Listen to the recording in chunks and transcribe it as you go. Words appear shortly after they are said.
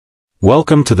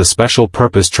Welcome to the Special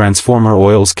Purpose Transformer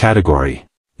Oils category.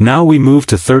 Now we move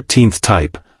to 13th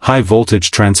type, High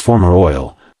Voltage Transformer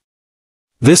Oil.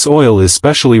 This oil is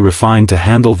specially refined to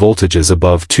handle voltages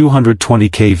above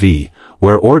 220 kV,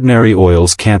 where ordinary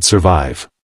oils can't survive.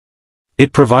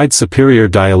 It provides superior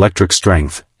dielectric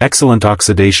strength, excellent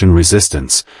oxidation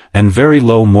resistance, and very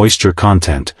low moisture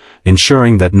content,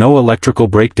 ensuring that no electrical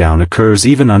breakdown occurs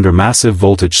even under massive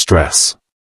voltage stress.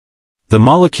 The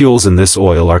molecules in this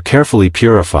oil are carefully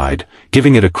purified,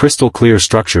 giving it a crystal-clear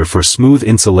structure for smooth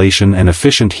insulation and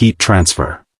efficient heat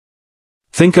transfer.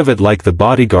 Think of it like the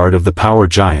bodyguard of the power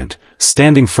giant,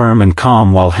 standing firm and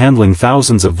calm while handling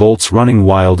thousands of volts running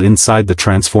wild inside the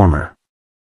transformer.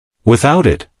 Without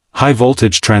it,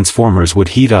 high-voltage transformers would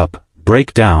heat up,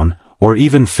 break down, or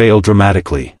even fail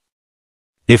dramatically.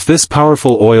 If this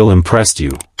powerful oil impressed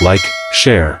you, like,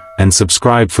 share, and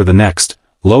subscribe for the next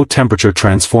low-temperature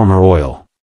transformer oil.